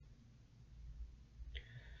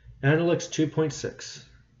Analects 2.6.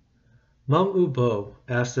 Meng Ubo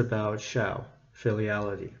asked about Shao,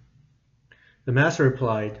 filiality. The master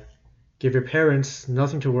replied, "Give your parents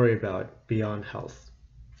nothing to worry about beyond health."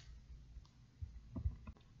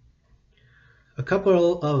 A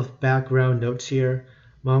couple of background notes here.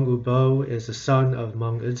 Meng Ubo is the son of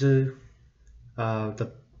Meng Izi,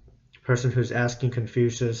 the person who's asking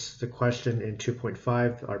Confucius the question in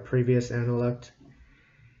 2.5, our previous Analect.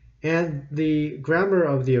 And the grammar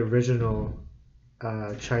of the original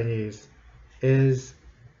Chinese is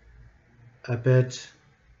a bit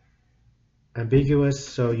ambiguous,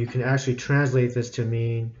 so you can actually translate this to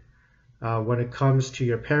mean when it comes to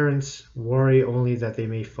your parents, worry only that they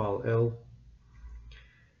may fall ill.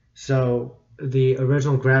 So the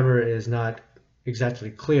original grammar is not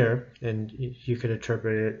exactly clear, and you could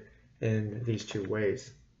interpret it in these two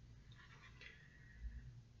ways.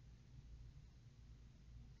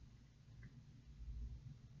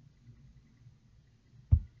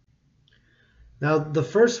 Now, the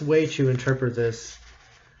first way to interpret this,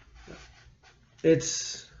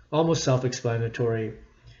 it's almost self-explanatory.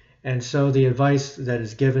 And so the advice that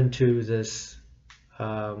is given to this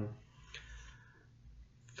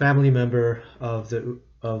family member of the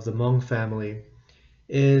Hmong family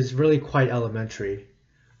is really quite elementary.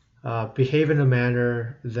 Behave in a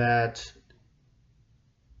manner that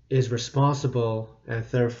is responsible, and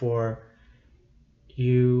therefore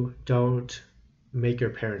you don't make your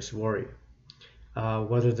parents worry.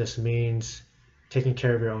 Whether this means taking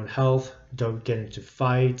care of your own health, don't get into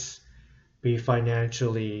fights, be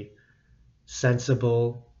financially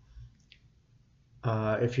sensible.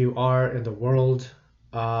 If you are in the world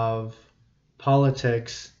of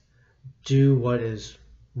politics, do what is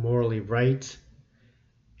morally right,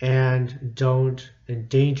 and don't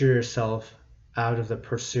endanger yourself out of the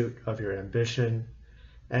pursuit of your ambition.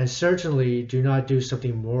 And certainly do not do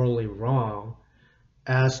something morally wrong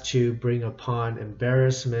as to bring upon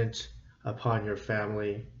embarrassment upon your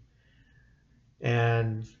family.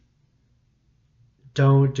 And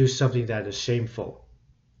don't do something that is shameful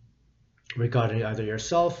regarding either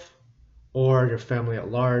yourself or your family at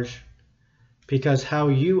large, because how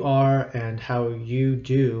you are and how you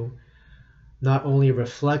do not only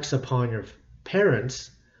reflects upon your parents,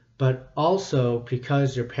 but also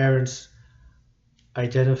because your parents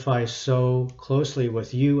identify so closely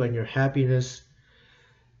with you and your happiness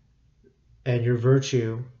and your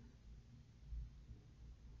virtue.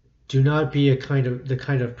 Do not be the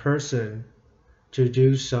kind of person to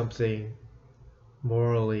do something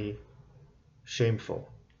morally shameful.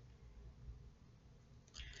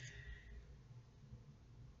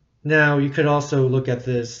 Now, you could also look at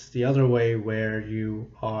this the other way, where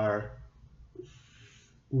you are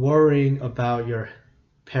worrying about your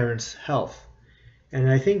parents' health. And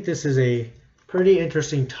I think this is a pretty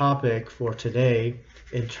interesting topic for today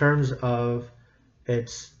in terms of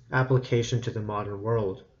its application to the modern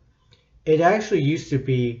world. It actually used to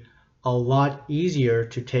be a lot easier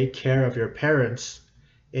to take care of your parents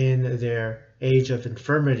in their age of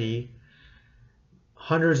infirmity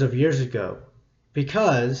hundreds of years ago,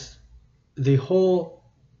 because the whole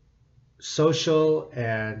social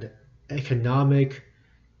and economic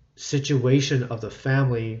situation of the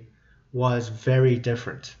family was very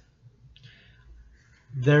different.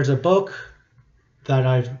 There's a book that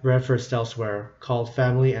I've referenced elsewhere called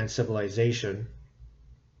Family and Civilization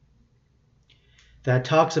that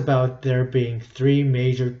talks about there being three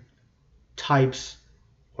major types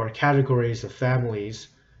or categories of families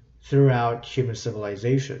throughout human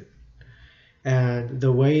civilization. And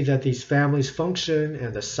the way that these families function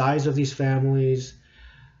and the size of these families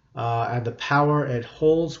and the power it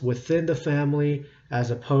holds within the family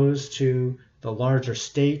as opposed to the larger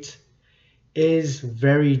state is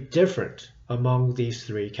very different among these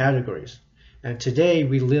three categories. And today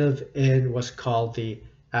we live in what's called the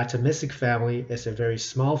atomistic family. It's a very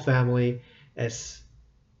small family. It's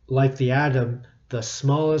like the atom, the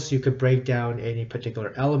smallest you could break down any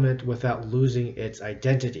particular element without losing its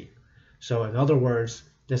identity. So in other words,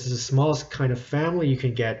 this is the smallest kind of family you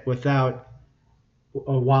can get without,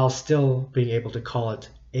 while still being able to call it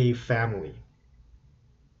a family.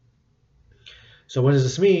 So what does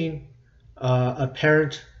this mean? A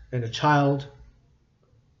parent and a child,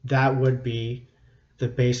 that would be the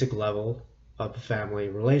basic level of a family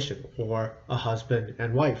relation, or a husband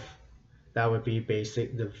and wife. That would be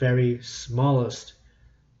the very smallest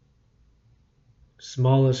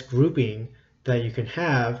grouping that you can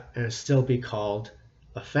have and still be called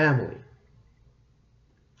a family.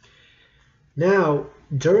 Now,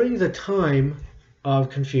 during the time of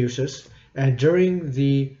Confucius and during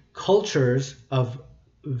the cultures of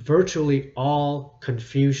virtually all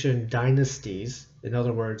Confucian dynasties, in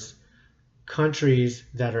other words, countries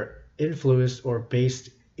that are influenced or based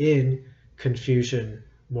in Confucian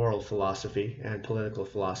moral philosophy and political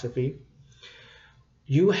philosophy,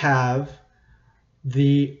 you have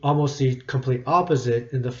the almost the complete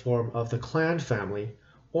opposite in the form of the clan family,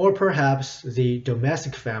 or perhaps the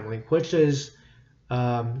domestic family, which is,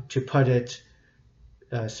 to put it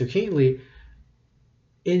succinctly,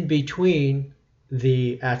 in between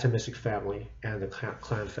the atomistic family and the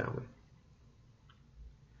clan family.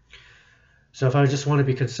 So if I just want to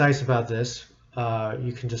be concise about this,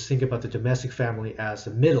 you can just think about the domestic family as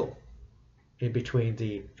the middle in between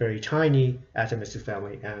the very tiny atomistic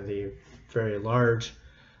family and the very large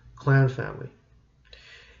clan family.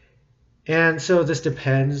 And so this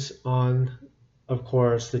depends on, of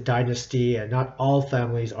course, the dynasty, and not all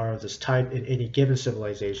families are of this type in any given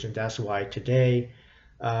civilization. That's why today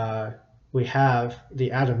uh, we have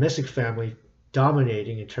the atomistic family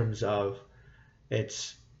dominating in terms of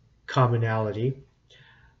its commonality,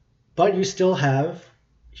 but you still have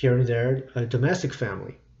here and there a domestic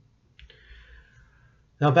family.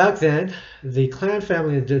 Now, back then, the clan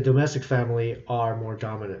family and the domestic family are more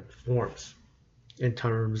dominant forms in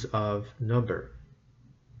terms of number.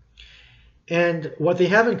 And what they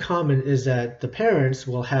have in common is that the parents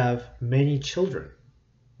will have many children,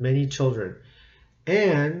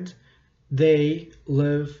 and they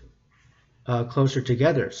live closer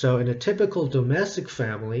together. So in a typical domestic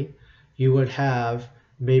family, you would have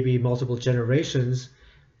maybe multiple generations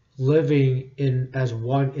living in as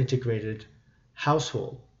one integrated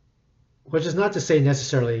household, which is not to say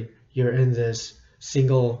necessarily you're in this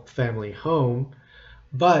single family home,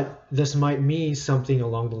 but this might mean something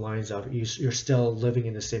along the lines of you're still living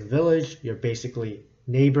in the same village, you're basically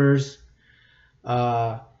neighbors,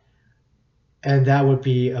 uh, and that would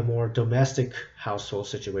be a more domestic household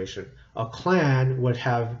situation. A clan would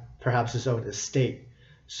have perhaps its own estate.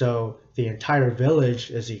 So the entire village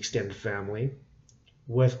is the extended family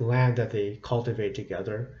with land that they cultivate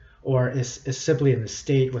together, or is simply an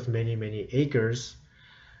estate with many, many acres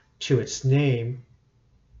to its name.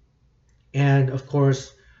 And of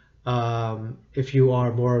course, if you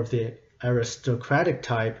are more of the aristocratic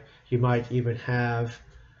type, you might even have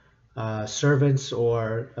servants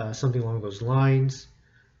or something along those lines.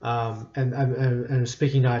 And I'm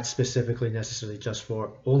speaking not specifically necessarily just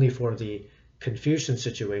for only for the Confucian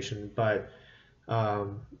situation, but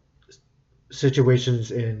um,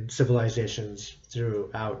 situations in civilizations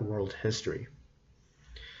throughout world history.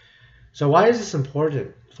 So why is this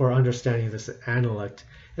important for understanding this analect?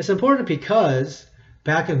 It's important because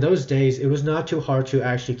back in those days, it was not too hard to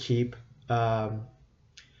actually keep um,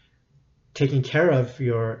 taking care of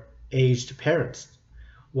your aged parents.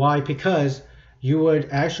 Why? Because you would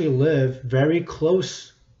actually live very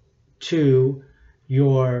close to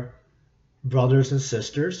your brothers and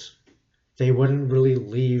sisters. They wouldn't really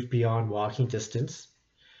leave beyond walking distance.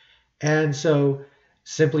 And so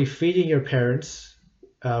simply feeding your parents,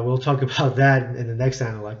 we'll talk about that in the next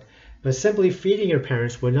analect, but simply feeding your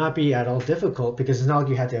parents would not be at all difficult because it's not like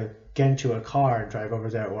you had to get into a car and drive over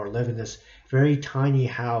there or live in this very tiny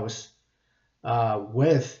house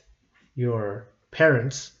with your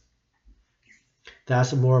parents.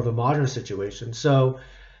 That's more of a modern situation. So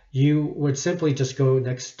you would simply just go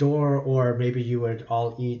next door, or maybe you would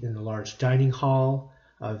all eat in the large dining hall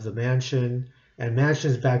of the mansion. And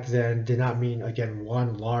mansions back then did not mean, again,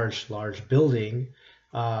 one large building.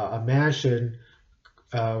 A mansion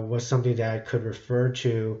was something that could refer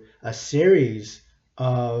to a series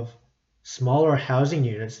of smaller housing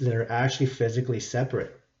units that are actually physically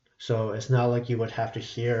separate. So it's not like you would have to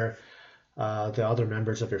hear the other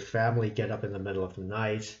members of your family get up in the middle of the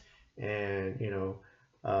night and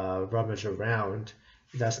rummage around.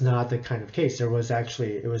 That's not the kind of case. There was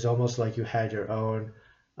actually, it was almost like you had your own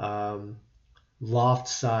loft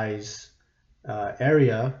size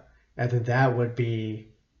area, and then that would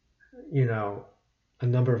be, you know, a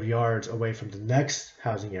number of yards away from the next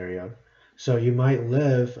housing area. So you might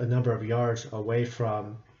live a number of yards away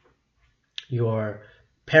from your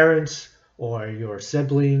parents or your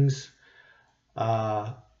siblings,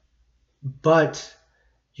 uh, but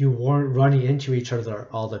you weren't running into each other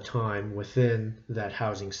all the time within that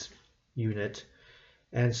housing unit.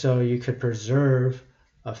 And so you could preserve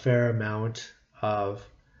a fair amount of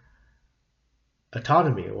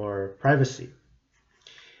autonomy or privacy.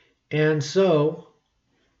 And so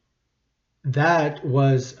that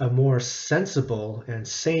was a more sensible and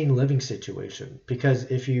sane living situation, because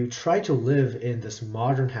if you try to live in this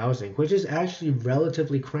modern housing, which is actually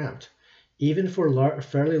relatively cramped, even for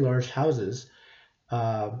fairly large houses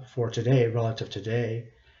for today, relative today,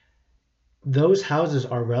 those houses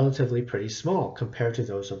are relatively pretty small compared to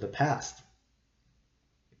those of the past,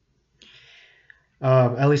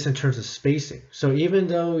 at least in terms of spacing. So even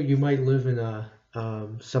though you might live in a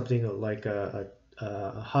something like a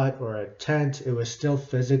hut or a tent, it was still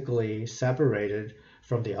physically separated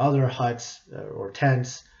from the other huts or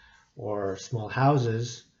tents or small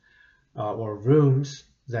houses or rooms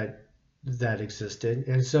that existed,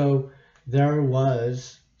 and so there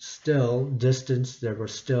was still distance. There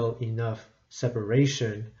was still enough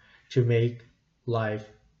separation to make life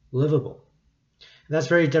livable. And that's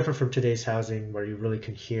very different from today's housing, where you really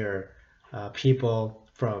can hear people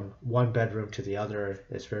from one bedroom to the other.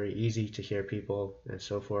 It's very easy to hear people and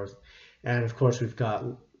so forth. And of course, we've got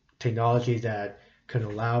technology that can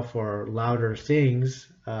allow for louder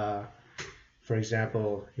things. For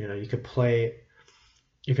example,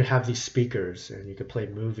 you could have these speakers and you could play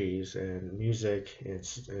movies and music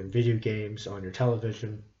and video games on your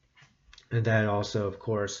television. And that also, of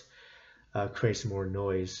course, creates more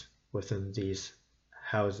noise within these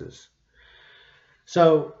houses.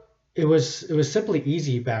 So it was simply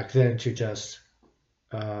easy back then to just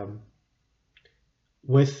um,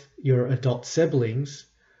 with your adult siblings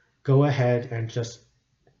go ahead and just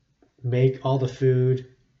make all the food,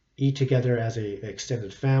 eat together as a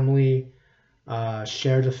extended family,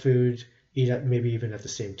 share the food, eat at maybe even at the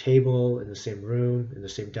same table, in the same room, in the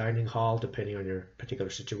same dining hall, depending on your particular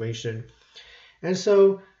situation. And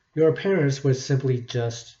so your parents would simply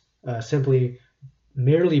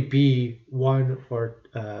merely be one or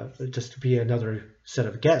just be another set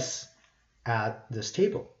of guests at this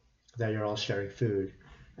table that you're all sharing food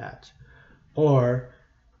at. Or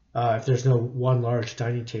if there's no one large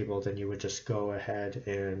dining table, then you would just go ahead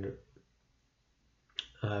and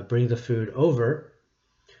bring the food over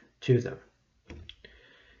to them.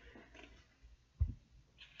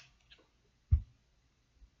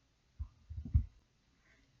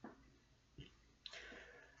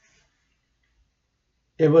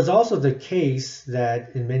 It was also the case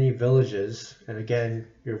that in many villages, and again,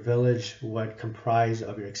 your village would comprise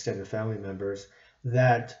of your extended family members,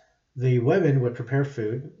 that the women would prepare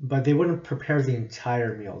food, but they wouldn't prepare the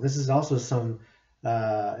entire meal. This is also some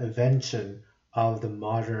invention of the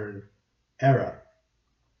modern era,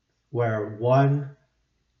 where one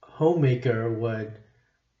homemaker would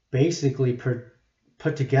basically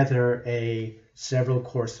put together a several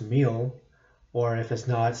course meal, or if it's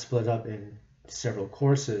not split up in several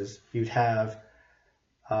courses, you'd have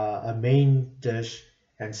a main dish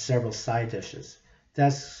and several side dishes.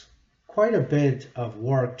 That's quite a bit of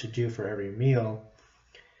work to do for every meal.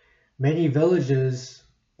 Many villages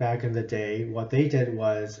back in the day, what they did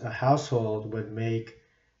was a household would make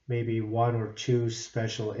maybe one or two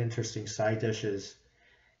special interesting side dishes,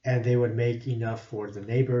 and they would make enough for the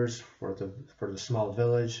neighbors, for the small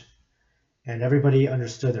village, and everybody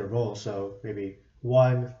understood their role. So maybe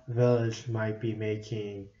one village might be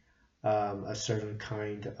making a certain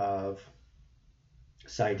kind of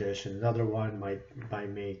side dish, and another one might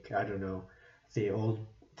make, I don't know,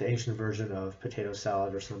 the ancient version of potato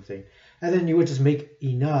salad or something. And then you would just make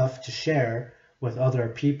enough to share with other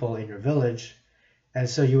people in your village, and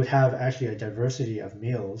so you would have actually a diversity of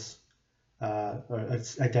meals, or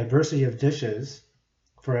a diversity of dishes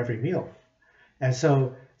for every meal. And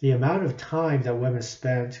so the amount of time that women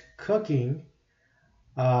spent cooking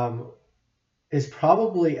um, is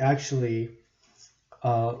probably actually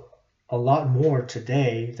uh, a lot more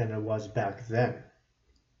today than it was back then.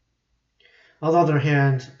 On the other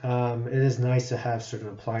hand, it is nice to have certain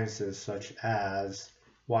appliances such as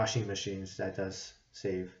washing machines that does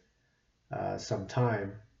save some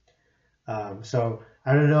time. So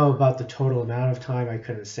I don't know about the total amount of time. I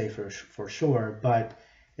couldn't say for sure, but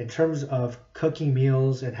in terms of cooking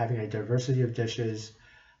meals and having a diversity of dishes,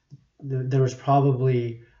 there was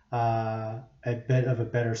probably a bit of a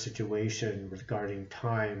better situation regarding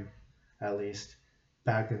time, at least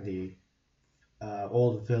back in the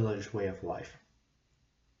old village way of life.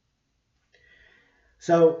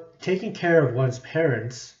 So taking care of one's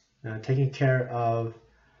parents, taking care of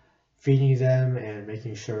feeding them and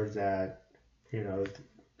making sure that, you know,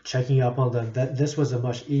 checking up on them, that this was a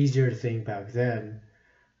much easier thing back then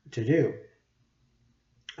to do.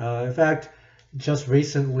 In fact, just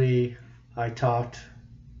recently I talked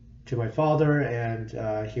to my father, and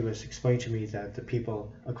he was explaining to me that the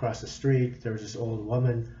people across the street, there was this old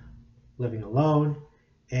woman living alone,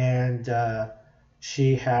 and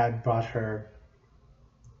she had brought her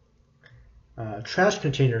trash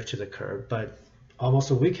container to the curb, but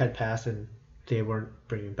almost a week had passed and they weren't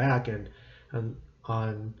bringing back. And on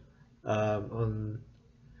um, on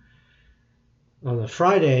on a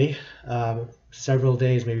Friday, several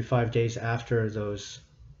days, maybe 5 days after those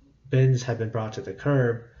bins had been brought to the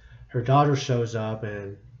curb, her daughter shows up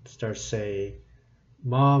and starts saying,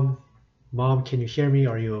 "Mom, Mom, can you hear me?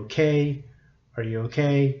 Are you okay? Are you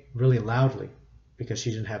okay?" Really loudly because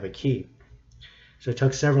she didn't have a key. So it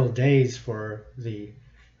took several days for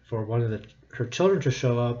one of her children to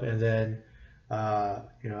show up, and then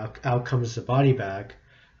out comes the body bag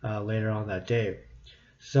later on that day.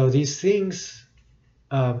 So these things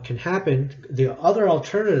can happen. The other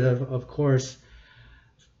alternative, of course,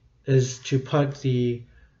 is to put the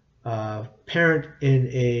parent in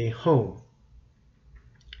a home,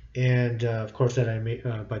 and of course that I mean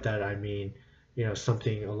by that I mean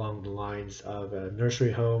something along the lines of a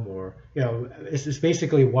nursery home, or it's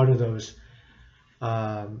basically one of those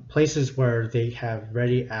places where they have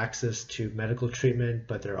ready access to medical treatment,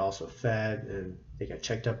 but they're also fed and they get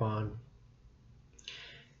checked up on.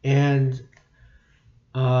 And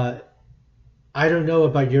I don't know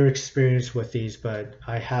about your experience with these, but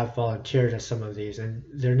I have volunteered at some of these, and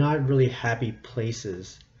they're not really happy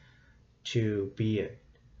places to be in.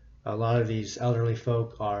 A lot of these elderly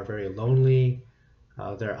folk are very lonely,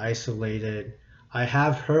 they're isolated. I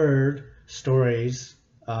have heard stories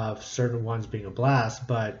of certain ones being a blast,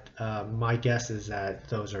 but my guess is that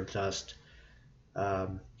those are just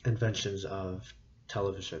inventions of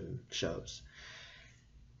television shows.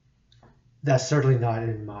 That's certainly not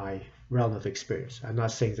in my realm of experience. I'm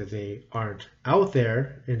not saying that they aren't out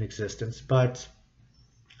there in existence, but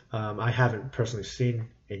I haven't personally seen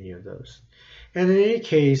any of those. And in any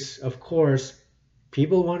case, of course,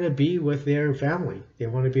 people want to be with their family. They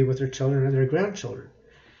want to be with their children and their grandchildren.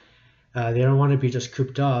 They don't want to be just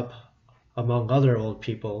cooped up among other old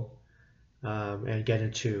people and get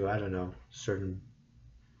into, I don't know, certain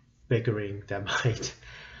bickering that might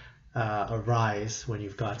arise when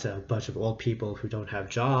you've got a bunch of old people who don't have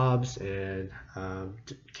jobs and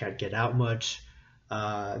can't get out much.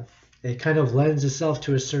 It kind of lends itself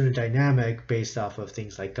to a certain dynamic based off of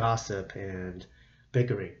things like gossip and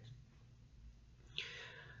bickering.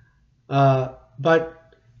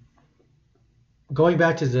 But going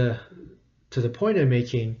back to the point I'm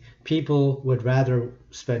making, people would rather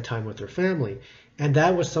spend time with their family, and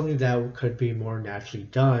that was something that could be more naturally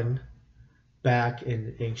done back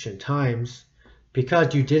in ancient times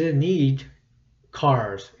because you didn't need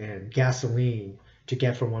cars and gasoline to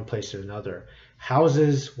get from one place to another.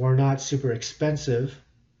 Houses were not super expensive,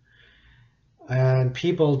 and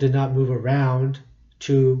people did not move around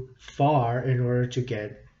too far in order to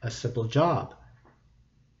get a simple job.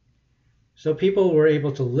 So people were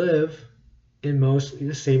able to live in mostly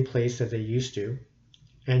the same place that they used to,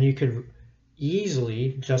 and you could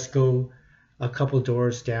easily just go a couple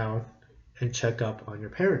doors down and check up on your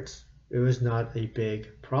parents. It was not a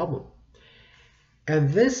big problem.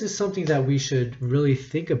 And this is something that we should really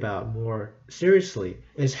think about more seriously,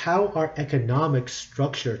 is how our economic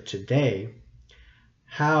structure today,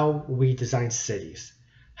 how we design cities,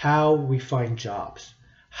 how we find jobs,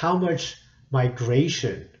 how much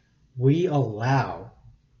migration we allow.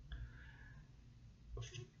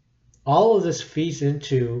 All of this feeds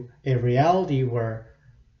into a reality where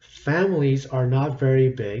families are not very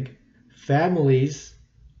big, families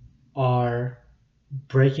are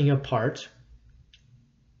breaking apart,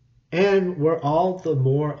 and we're all the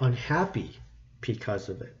more unhappy because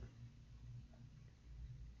of it.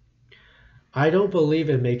 I don't believe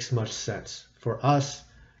it makes much sense for us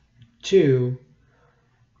to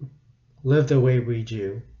live the way we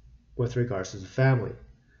do with regards to the family.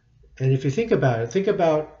 And if you think about it, think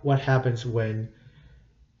about what happens when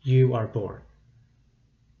you are born.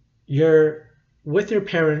 You're with your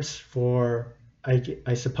parents for,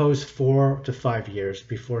 I suppose, 4 to 5 years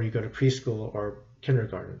before you go to preschool or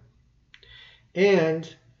kindergarten.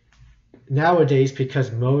 And nowadays, because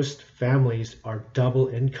most families are double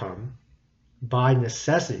income by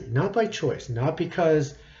necessity, not by choice, not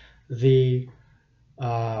because the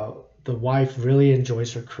wife really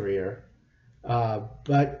enjoys her career,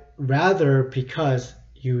 but rather because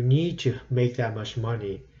you need to make that much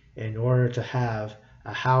money in order to have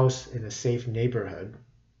a house in a safe neighborhood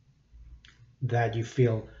that you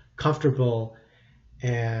feel comfortable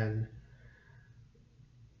and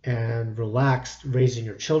relaxed raising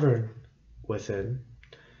your children within.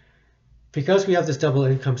 Because we have this double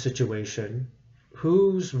income situation,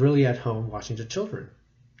 who's really at home watching the children?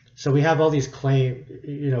 So we have all these claims,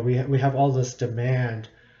 we have all this demand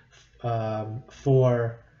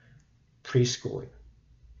for preschooling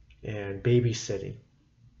and babysitting,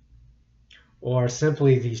 or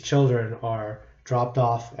simply these children are dropped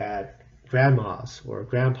off at grandma's or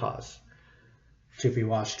grandpa's to be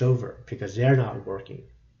watched over because they're not working.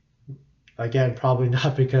 Again, probably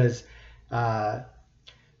not because uh,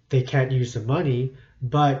 they can't use the money,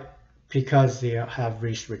 but because they have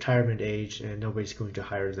reached retirement age and nobody's going to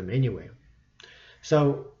hire them anyway.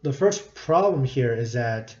 So the first problem here is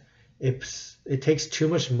that it takes too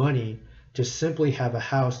much money to simply have a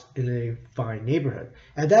house in a fine neighborhood.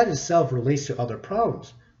 And that itself relates to other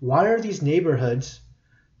problems. Why are these neighborhoods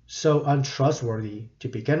so untrustworthy to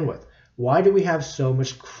begin with? Why do we have so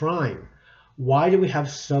much crime? Why do we have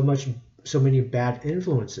so many bad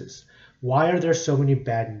influences? Why are there so many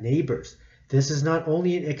bad neighbors? This is not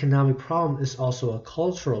only an economic problem, it's also a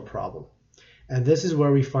cultural problem. And this is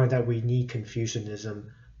where we find that we need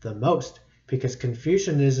Confucianism the most, because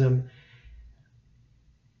Confucianism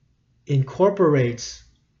incorporates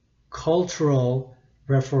cultural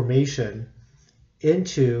reformation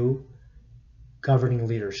into governing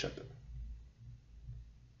leadership.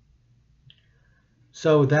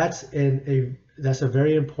 So that's a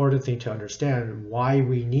very important thing to understand, why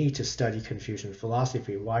we need to study Confucian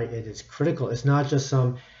philosophy, why it is critical. It's not just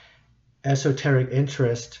some esoteric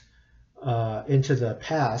interest into the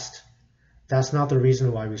past. That's not the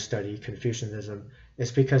reason why we study Confucianism.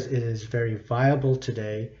 It's because it is very viable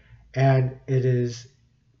today, and it is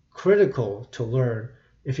critical to learn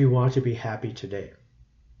if you want to be happy today.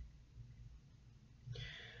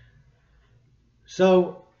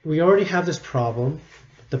 So we already have this problem.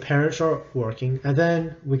 The parents are working, and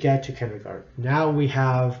then we get to kindergarten. Now we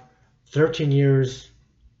have 13 years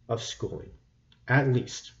of schooling, at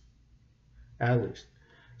least. At least.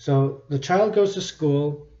 So the child goes to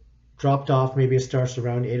school, dropped off, maybe it starts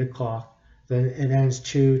around 8 o'clock, then it ends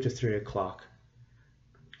 2 to 3 o'clock.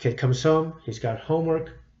 Kid comes home, he's got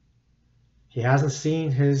homework, he hasn't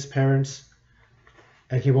seen his parents,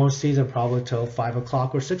 and he won't see them probably till 5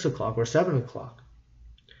 o'clock or 6 o'clock or 7 o'clock.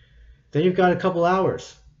 Then you've got a couple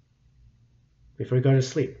hours before you go to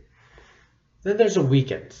sleep. Then there's the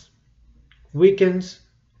weekends. Weekends,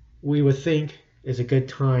 we would think, is a good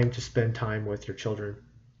time to spend time with your children.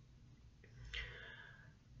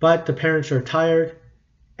 But the parents are tired,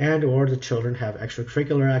 and or the children have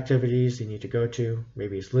extracurricular activities they need to go to.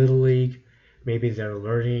 Maybe it's Little League. Maybe they're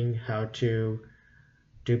learning how to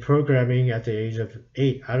do programming at the age of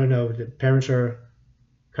 8. I don't know. The parents are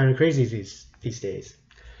kind of crazy these days.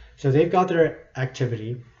 So they've got their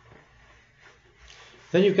activity.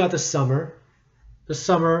 Then you've got the summer. The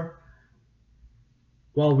summer,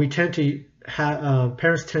 well, we tend to have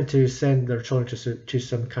parents tend to send their children to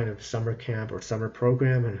some kind of summer camp or summer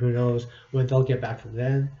program, and who knows when they'll get back from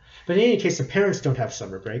then. But in any case, the parents don't have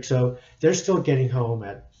summer break, so they're still getting home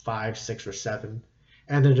at 5, 6, or 7,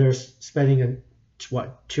 and then they're spending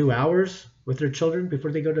 2 hours with their children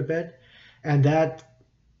before they go to bed, and that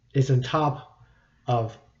is on top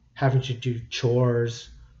of having to do chores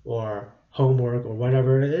or homework or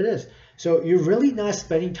whatever it is. So you're really not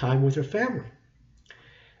spending time with your family.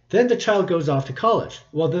 Then the child goes off to college.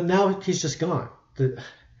 Well, then now he's just gone.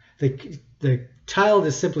 The child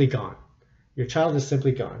is simply gone. Your child is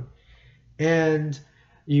simply gone. And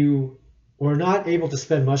you were not able to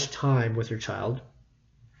spend much time with your child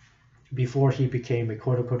before he became a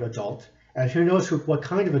quote-unquote adult. And who knows what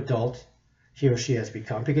kind of adult he or she has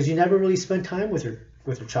become, because you never really spent time with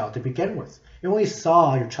your child to begin with. You only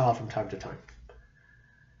saw your child from time to time.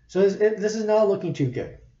 So this is not looking too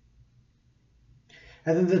good.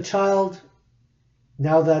 And then the child,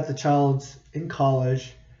 now that the child's in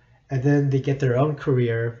college, and then they get their own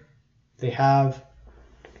career, they have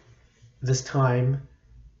this time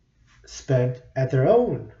spent at their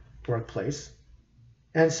own workplace.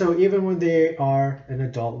 And so even when they are an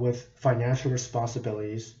adult with financial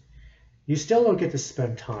responsibilities, you still don't get to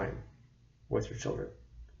spend time with your children.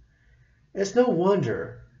 It's no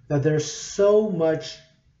wonder that there's so much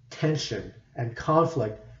tension and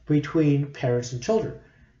conflict between parents and children,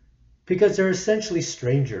 because they're essentially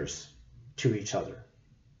strangers to each other,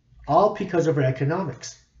 all because of our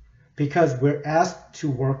economics, because we're asked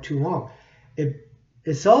to work too long.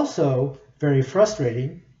 It's also very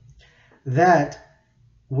frustrating that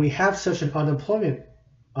we have such an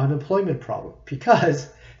unemployment problem, because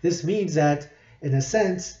this means that, in a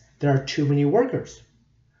sense, there are too many workers.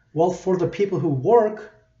 Well, for the people who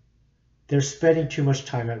work, they're spending too much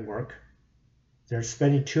time at work. They're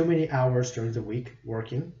spending too many hours during the week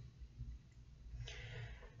working.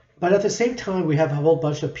 But at the same time, we have a whole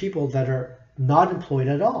bunch of people that are not employed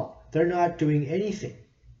at all. They're not doing anything.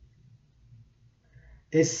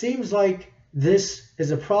 It seems like this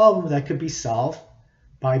is a problem that could be solved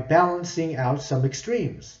by balancing out some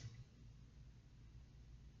extremes.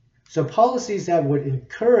 So policies that would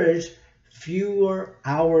encourage fewer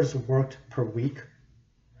hours worked per week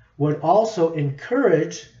would also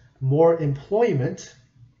encourage more employment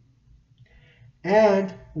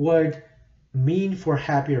and would mean for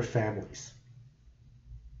happier families.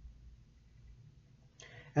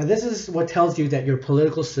 And this is what tells you that your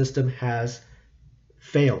political system has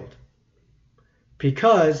failed,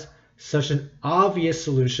 because such an obvious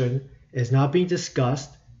solution is not being discussed,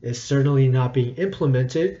 is certainly not being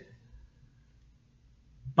implemented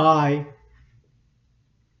by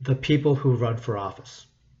the people who run for office.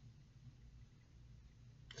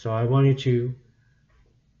 So I want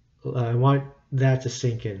that to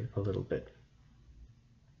sink in a little bit.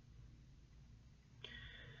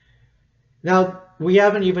 Now, we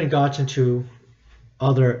haven't even gotten to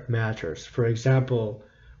other matters. For example,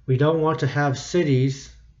 we don't want to have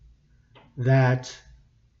cities that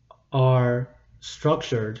are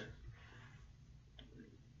structured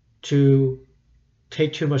to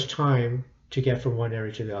take too much time to get from one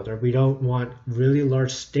area to the other. We don't want really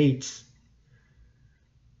large states,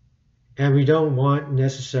 and we don't want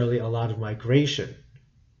necessarily a lot of migration.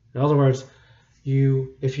 In other words,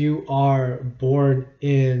 if you are born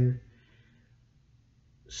in,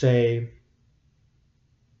 say,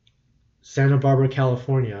 Santa Barbara,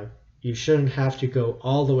 California, you shouldn't have to go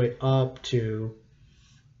all the way up to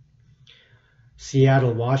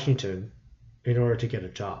Seattle, Washington in order to get a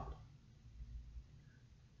job.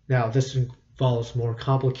 Now, this involves more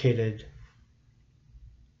complicated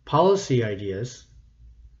policy ideas.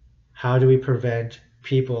 How do we prevent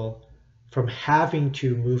people from having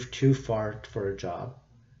to move too far for a job?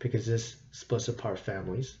 Because this splits apart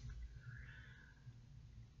families.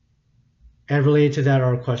 And related to that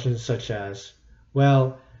are questions such as,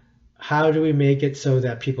 well, how do we make it so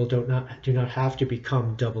that people do not have to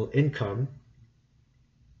become double income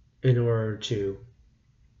in order to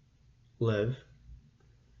live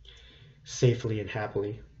safely and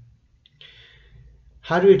happily?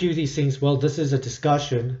 How do we do these things? Well, this is a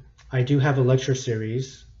discussion. I do have a lecture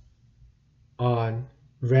series on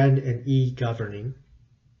Ren and e-governing.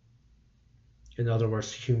 In other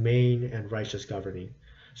words, humane and righteous governing.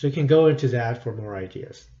 So you can go into that for more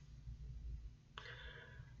ideas.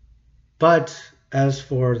 But as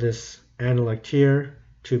for this Analect here,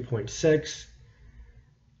 2.6,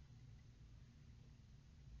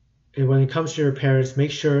 and when it comes to your parents,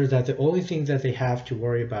 make sure that the only thing that they have to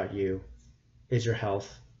worry about you is your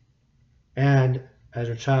health. And as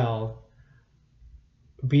a child,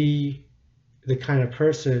 be the kind of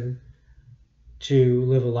person to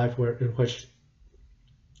live a life in which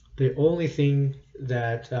the only thing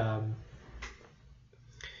that,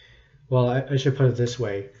 I should put it this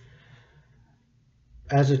way,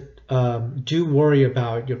 do worry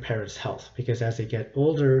about your parents' health, because as they get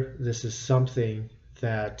older, this is something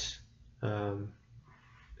that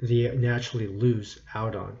they naturally lose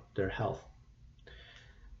out on, their health.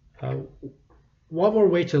 One more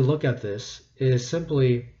way to look at this is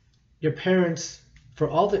simply your parents, for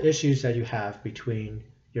all the issues that you have between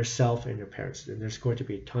yourself and your parents, and there's going to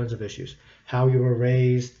be tons of issues, how you were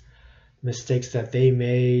raised, mistakes that they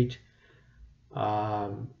made,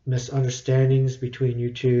 misunderstandings between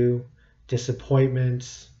you two,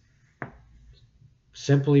 disappointments,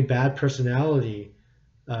 simply bad personality,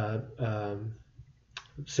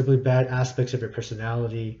 simply bad aspects of your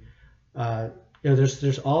personality.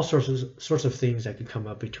 There's all sorts of things that can come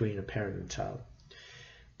up between a parent and child.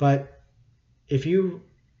 But if you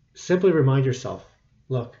simply remind yourself,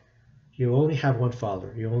 look, you only have one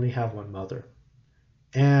father, you only have one mother,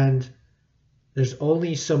 and there's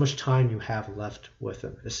only so much time you have left with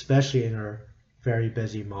them, especially in our very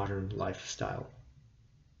busy modern lifestyle.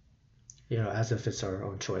 As if it's our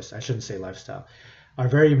own choice. I shouldn't say lifestyle. Our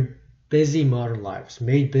very busy modern lives,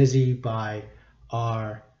 made busy by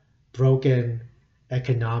our broken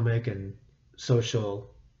economic and social,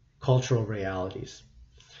 cultural realities.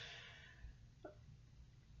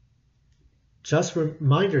 Just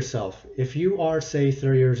remind yourself, if you are, say,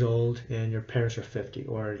 30 years old and your parents are 50,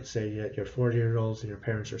 or say that you're 40 years old and your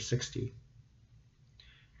parents are 60,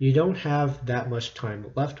 you don't have that much time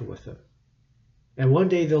left with them. And one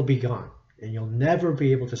day they'll be gone, and you'll never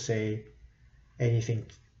be able to say anything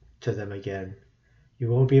to them again. You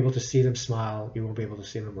won't be able to see them smile, you won't be able to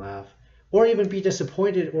see them laugh, or even be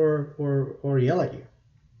disappointed or yell at you.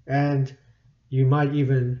 And you might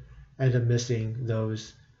even end up missing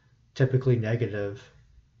those typically negative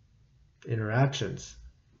interactions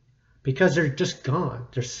because they're just gone.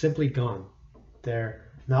 They're simply gone. They're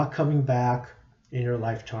not coming back in your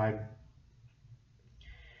lifetime,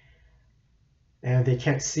 and they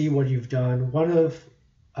can't see what you've done.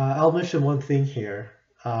 I'll mention one thing here.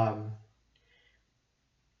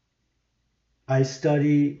 I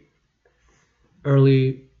study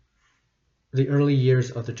early the early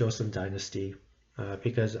years of the Joseon dynasty,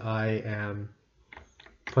 because I am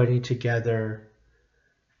putting together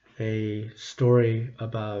a story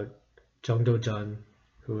about Jung Do-jun,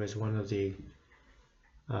 who is one of the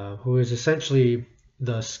who is essentially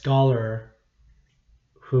the scholar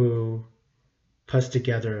who puts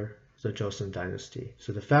together the Joseon dynasty.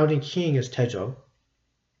 So the founding king is Taejo,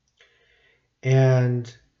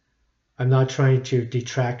 and I'm not trying to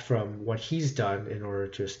detract from what he's done in order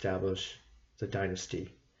to establish the dynasty.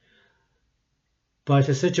 But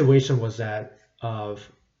the situation was that of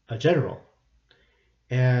a general.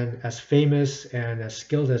 And as famous and as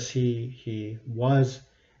skilled as he was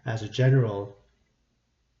as a general,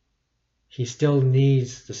 he still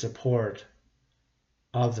needs the support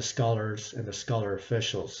of the scholars and the scholar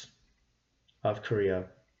officials of Korea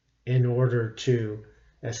in order to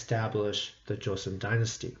establish the Joseon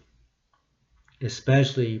dynasty,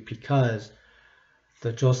 especially because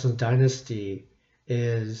the Joseon dynasty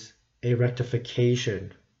is a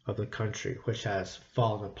rectification of the country, which has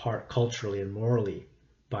fallen apart culturally and morally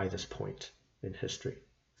by this point in history.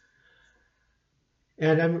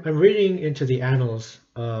 And I'm reading into the annals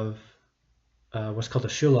of what's called the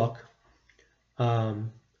Shulok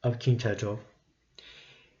of King Taejo,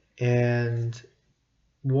 and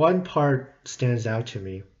one part stands out to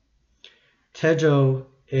me. Taejo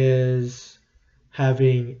is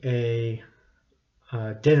having a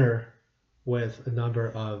dinner with a number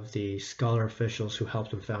of the scholar officials who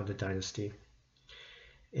helped him found the dynasty.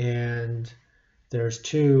 And there's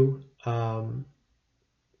two, Nam-un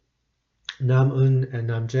and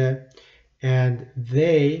Nam-jae, and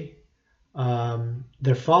their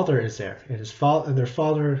father is there, and their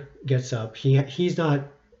father gets up. He's not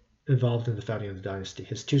involved in the founding of the dynasty.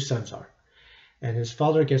 His two sons are, and his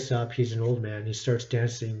father gets up. He's an old man. He starts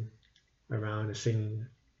dancing around and singing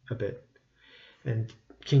a bit, and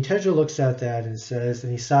King Taejo looks at that and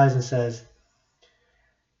he sighs and says,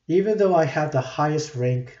 "Even though I have the highest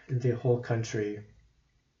rank in the whole country,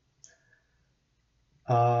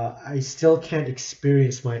 I still can't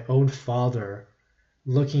experience my own father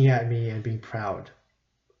looking at me and being proud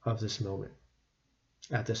of this moment,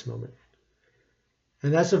 at this moment."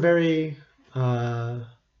 And that's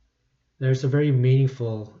there's a very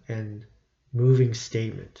meaningful and moving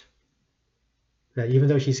statement. That even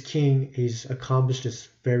though he's king, he's accomplished this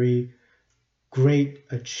very great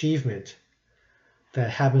achievement that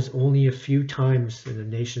happens only a few times in the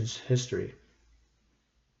nation's history.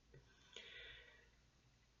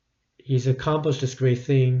 He's accomplished this great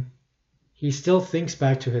thing. He still thinks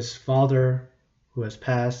back to his father who has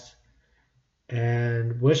passed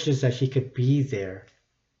and wishes that he could be there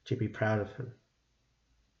to be proud of him.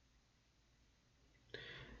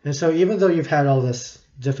 And so even though you've had all this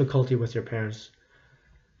difficulty with your parents,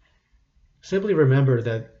 simply remember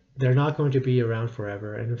that they're not going to be around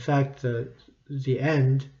forever. And in fact, the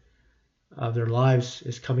end of their lives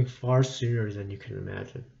is coming far sooner than you can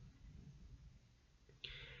imagine.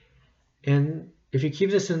 And if you keep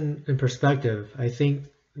this in perspective, I think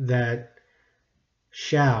that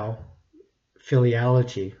Shao,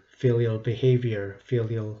 filiality, filial behavior,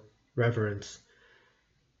 filial reverence,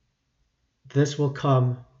 this will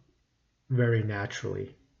come very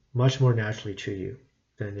naturally, much more naturally to you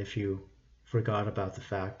than if you forgot about the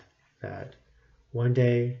fact that one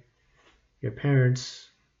day your parents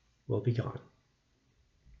will be gone.